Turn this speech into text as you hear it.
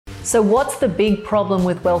So what's the big problem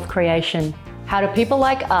with wealth creation? How do people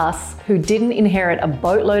like us, who didn't inherit a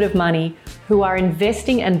boatload of money, who are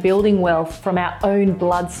investing and building wealth from our own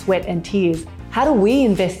blood, sweat and tears, how do we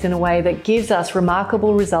invest in a way that gives us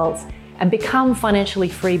remarkable results and become financially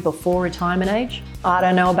free before retirement age? I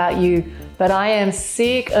don't know about you, but I am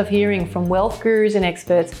sick of hearing from wealth gurus and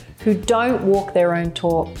experts who don't walk their own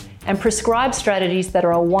talk and prescribe strategies that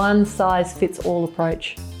are a one-size-fits-all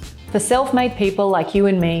approach. For self-made people like you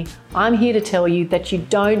and me, I'm here to tell you that you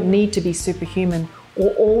don't need to be superhuman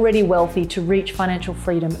or already wealthy to reach financial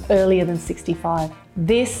freedom earlier than 65.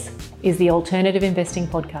 This is the Alternative Investing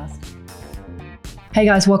Podcast. Hey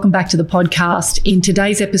guys, welcome back to the podcast. In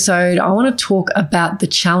today's episode, I want to talk about the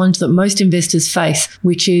challenge that most investors face,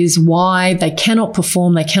 which is why they cannot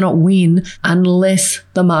perform, they cannot win unless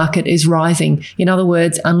the market is rising. In other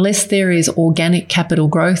words, unless there is organic capital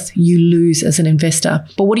growth, you lose as an investor.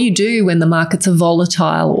 But what do you do when the markets are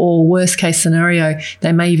volatile, or worst case scenario,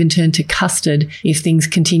 they may even turn to custard if things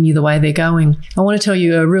continue the way they're going? I want to tell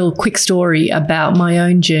you a real quick story about my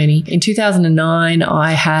own journey. In 2009,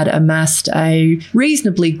 I had amassed a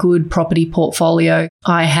reasonably good property portfolio.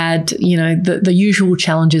 I had, the usual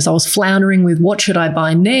challenges. I was floundering with what should I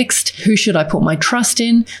buy next? Who should I put my trust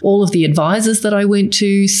in? All of the advisors that I went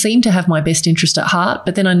to seemed to have my best interest at heart,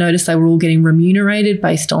 but then I noticed they were all getting remunerated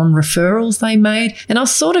based on referrals they made. And I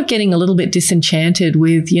was sort of getting a little bit disenchanted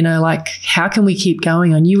with, how can we keep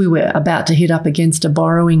going? I knew we were about to hit up against a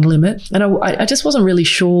borrowing limit, and I just wasn't really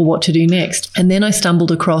sure what to do next. And then I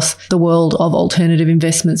stumbled across the world of alternative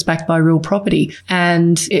investments backed by real property.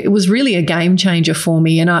 And it was really a game changer for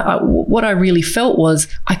me. And what I really felt was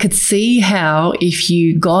I could see how if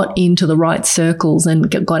you got into the right circles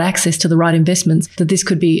and got access to the right investments, that this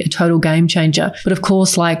could be a total game changer. But of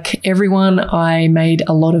course, like everyone, I made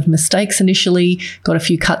a lot of mistakes initially, got a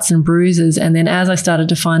few cuts and bruises. And then as I started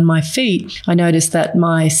to find my feet, I noticed that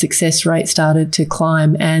my success rate started to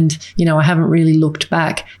climb. And, I haven't really looked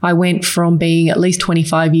back. I went from being at least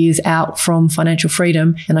 25 years out from financial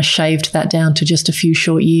freedom, and I shaved that down to just a few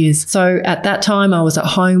short years. So at that time, I was at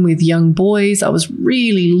home with young boys. I was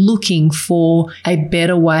really looking for a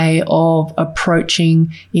better way of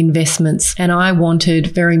approaching investments. And I wanted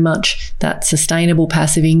very much that sustainable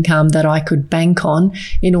passive income that I could bank on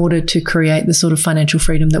in order to create the sort of financial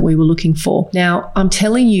freedom that we were looking for. Now, I'm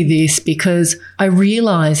telling you this because I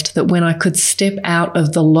realized that when I could step out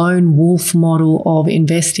of the lone wolf model of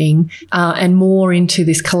investing and more into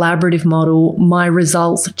this collaborative model, my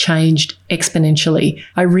results changed exponentially.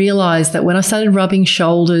 I realized that when I started rubbing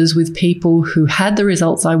shoulders with people who had the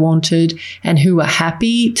results I wanted and who were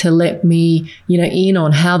happy to let me, in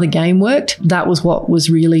on how the game worked, that was what was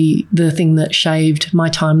really the thing that shaved my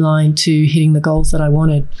timeline to hitting the goals that I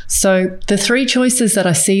wanted. So the three choices that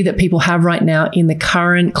I see that people have right now in the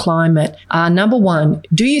current climate are: number one,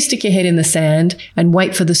 do you stick your head in the sand and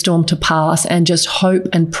wait for the storm to pass and just hope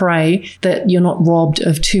and pray that you're not robbed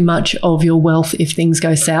of too much of your wealth if things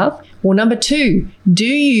go south? Or number two, do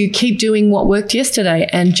you keep doing what worked yesterday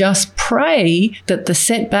and just pray that the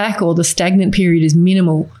setback or the stagnant period is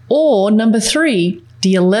minimal? Or number three, do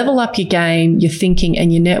you level up your game, your thinking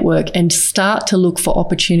and your network and start to look for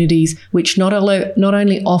opportunities which not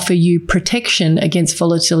only offer you protection against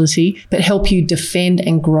volatility, but help you defend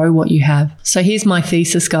and grow what you have? So here's my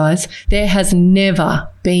thesis, guys. There has never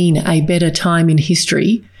been a better time in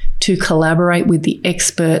history to collaborate with the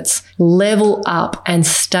experts, level up and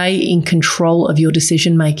stay in control of your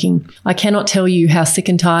decision making. I cannot tell you how sick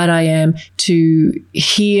and tired I am to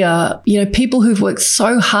hear, people who've worked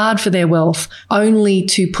so hard for their wealth only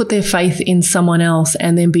to put their faith in someone else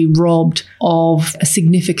and then be robbed of a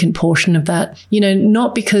significant portion of that.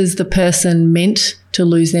 Not because the person meant to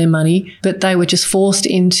lose their money, but they were just forced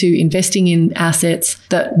into investing in assets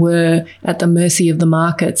that were at the mercy of the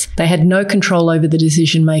markets. They had no control over the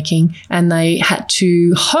decision making, and they had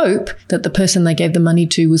to hope that the person they gave the money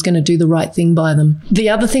to was going to do the right thing by them. The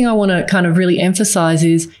other thing I want to kind of really emphasize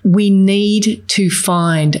is we need to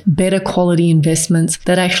find better quality investments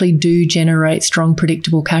that actually do generate strong,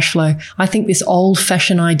 predictable cash flow. I think this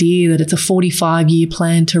old-fashioned idea that it's a 45-year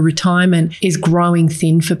plan to retirement is growing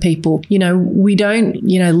thin for people. We don't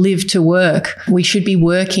live to work. We should be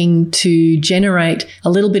working to generate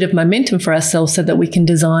a little bit of momentum for ourselves so that we can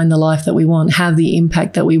design the life that we want, have the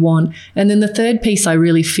impact that we want. And then the third piece I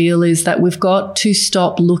really feel is that we've got to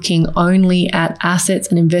stop looking only at assets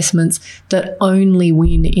and investments that only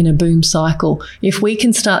win in a boom cycle. If we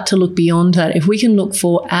can start to look beyond that, if we can look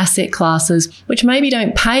for asset classes which maybe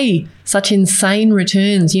don't pay such insane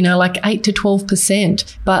returns, like 8 to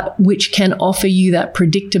 12%, but which can offer you that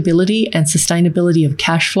predictability and sustainability of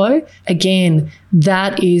cash flow. Again,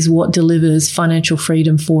 That is what delivers financial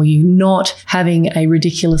freedom for you, not having a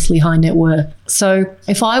ridiculously high net worth. So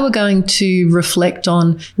if I were going to reflect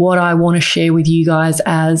on what I want to share with you guys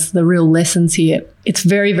as the real lessons here, it's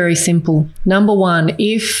very, very simple. Number one,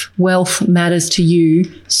 if wealth matters to you,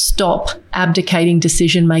 stop abdicating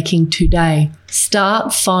decision-making today.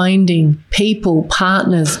 Start finding people,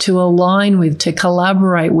 partners to align with, to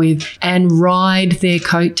collaborate with, and ride their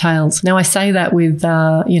coattails. Now, I say that with,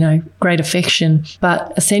 great affection,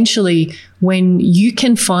 but essentially, when you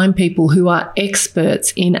can find people who are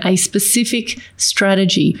experts in a specific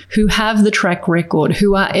strategy, who have the track record,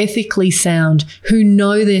 who are ethically sound, who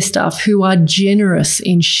know their stuff, who are generous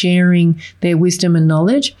in sharing their wisdom and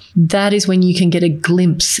knowledge, that is when you can get a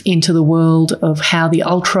glimpse into the world of how the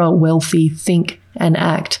ultra wealthy think and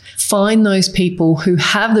act. Find those people who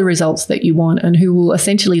have the results that you want and who will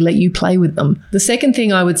essentially let you play with them. The second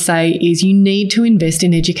thing I would say is you need to invest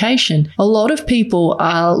in education. A lot of people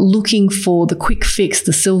are looking for the quick fix,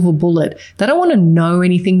 the silver bullet. They don't want to know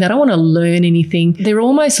anything. They don't want to learn anything. They're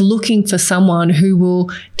almost looking for someone who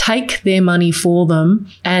will take their money for them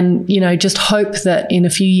and, just hope that in a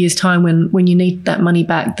few years' time when you need that money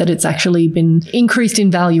back, that it's actually been increased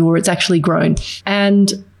in value or it's actually grown.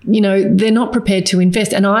 And they're not prepared to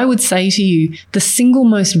invest. And I would say to you, the single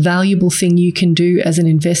most valuable thing you can do as an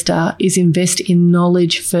investor is invest in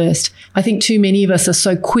knowledge first. I think too many of us are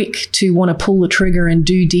so quick to want to pull the trigger and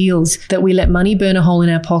do deals that we let money burn a hole in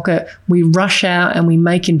our pocket. We rush out and we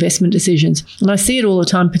make investment decisions. And I see it all the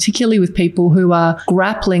time, particularly with people who are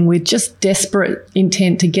grappling with just desperate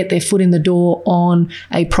intent to get their foot in the door on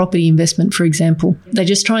a property investment, for example. They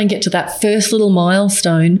just try and get to that first little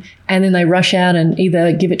milestone, and then they rush out and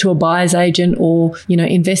either give it to a buyer's agent or,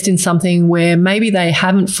 invest in something where maybe they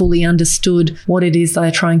haven't fully understood what it is they're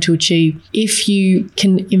trying to achieve. If you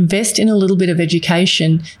can invest in a little bit of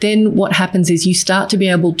education, then what happens is you start to be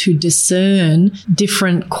able to discern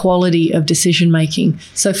different quality of decision making.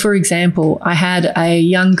 So for example, I had a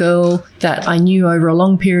young girl that I knew over a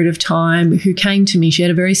long period of time who came to me. She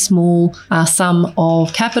had a very small sum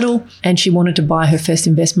of capital and she wanted to buy her first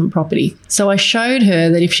investment property. So I showed her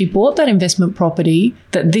that if she bought that investment property,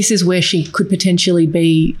 that this is where she could potentially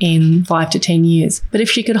be in 5 to 10 years. But if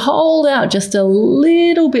she could hold out just a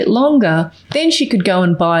little bit longer, then she could go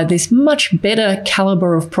and buy this much better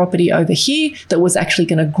caliber of property over here that was actually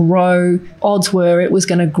going to grow. Odds were it was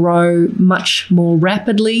going to grow much more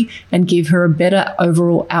rapidly and give her a better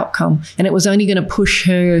overall outcome. And it was only going to push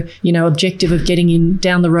her, objective of getting in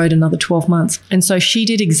down the road another 12 months. And so she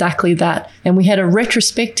did exactly that. And we had a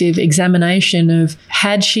retrospective examination of,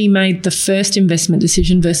 had she made the first investment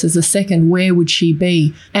decision versus the second, where would she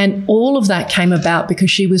be? And all of that came about because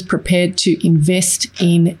she was prepared to invest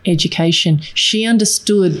in education. She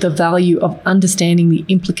understood the value of understanding the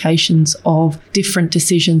implications of different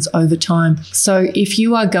decisions over time. So if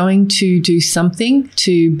you are going to do something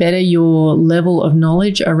to better your level of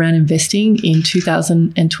knowledge around investing in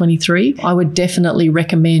 2023, I would definitely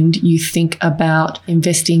recommend you think about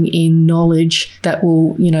investing in knowledge that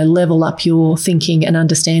will, level up your thinking and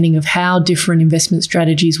understanding of how different investment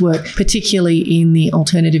strategies work, particularly in the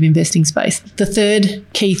alternative investing space. The third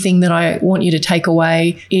key thing that I want you to take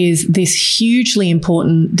away is this hugely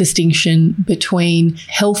important distinction between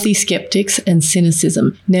healthy skeptics and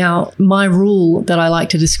cynicism. Now, my rule that I like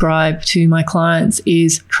to describe to my clients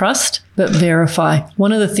is trust but verify.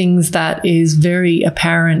 One of the things that is very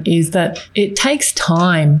apparent is that it takes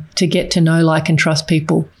time to get to know, like, and trust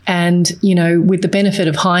people. And, with the benefit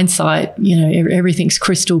of hindsight, everything's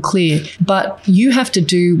crystal clear. But you have to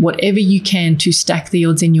do whatever you can to stack the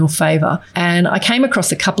odds in your favor. And I came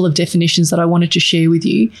across a couple of definitions that I wanted to share with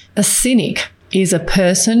you. A cynic is a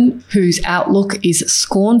person whose outlook is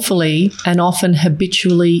scornfully and often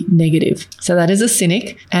habitually negative. So that is a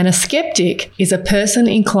cynic. And a skeptic is a person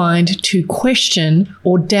inclined to question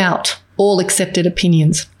or doubt all accepted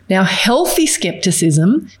opinions. Now, healthy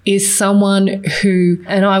skepticism is someone who,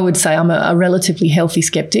 and I would say I'm a relatively healthy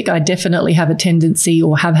skeptic. I definitely have a tendency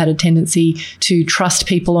or have had a tendency to trust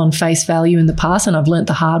people on face value in the past. And I've learnt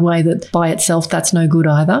the hard way that by itself, that's no good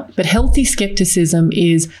either. But healthy skepticism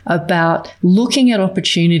is about looking at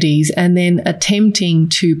opportunities and then attempting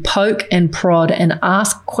to poke and prod and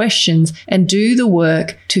ask questions and do the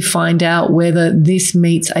work to find out whether this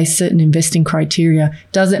meets a certain investing criteria.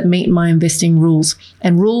 Does it meet my investing rules?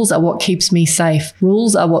 And rules Rules are what keeps me safe.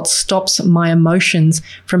 Rules are what stops my emotions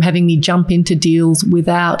from having me jump into deals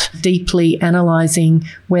without deeply analyzing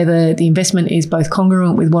whether the investment is both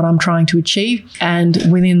congruent with what I'm trying to achieve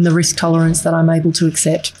and within the risk tolerance that I'm able to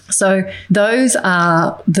accept. So those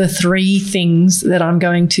are the three things that I'm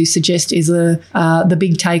going to suggest is the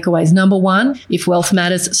big takeaways. Number one, if wealth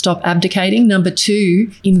matters, stop abdicating. Number two,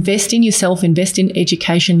 invest in yourself, invest in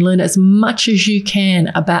education, learn as much as you can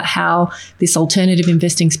about how this alternative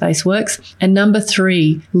investing space works. And number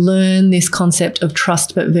three, learn this concept of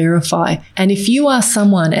trust but verify. And if you are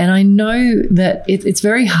someone, and I know that it's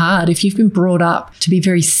very hard if you've been brought up to be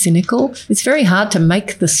very cynical, it's very hard to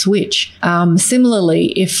make the switch.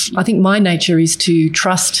 Similarly, if I think my nature is to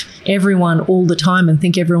trust everyone all the time and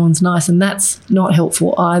think everyone's nice, and that's not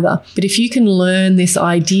helpful either. But if you can learn this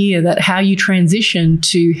idea that how you transition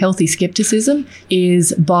to healthy skepticism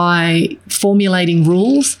is by formulating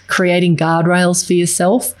rules, creating guardrails for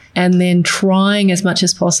yourself, and then trying as much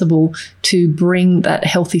as possible to bring that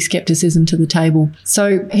healthy skepticism to the table.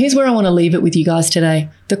 So here's where I want to leave it with you guys today.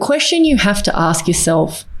 The question you have to ask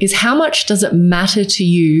yourself is, how much does it matter to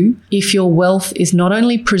you if your wealth is not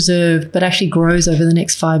only preserved, but actually grows over the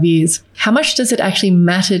next 5 years? How much does it actually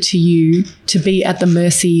matter to you to be at the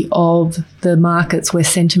mercy of the markets where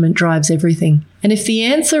sentiment drives everything? And if the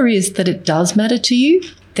answer is that it does matter to you,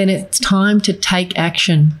 then it's time to take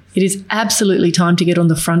action. It is absolutely time to get on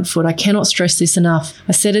the front foot. I cannot stress this enough.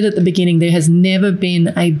 I said it at the beginning. There has never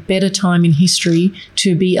been a better time in history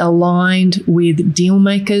to be aligned with deal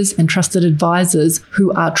makers and trusted advisors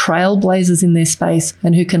who are trailblazers in their space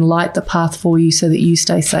and who can light the path for you so that you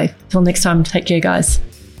stay safe. Until next time, take care, guys.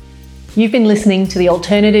 You've been listening to the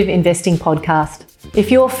Alternative Investing Podcast.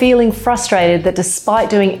 If you're feeling frustrated that despite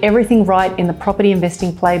doing everything right in the property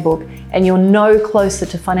investing playbook and you're no closer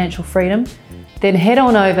to financial freedom, then head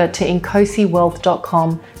on over to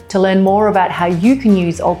inkosiwealth.com to learn more about how you can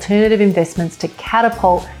use alternative investments to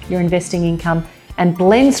catapult your investing income and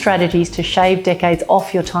blend strategies to shave decades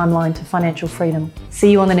off your timeline to financial freedom.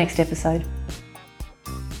 See you on the next episode.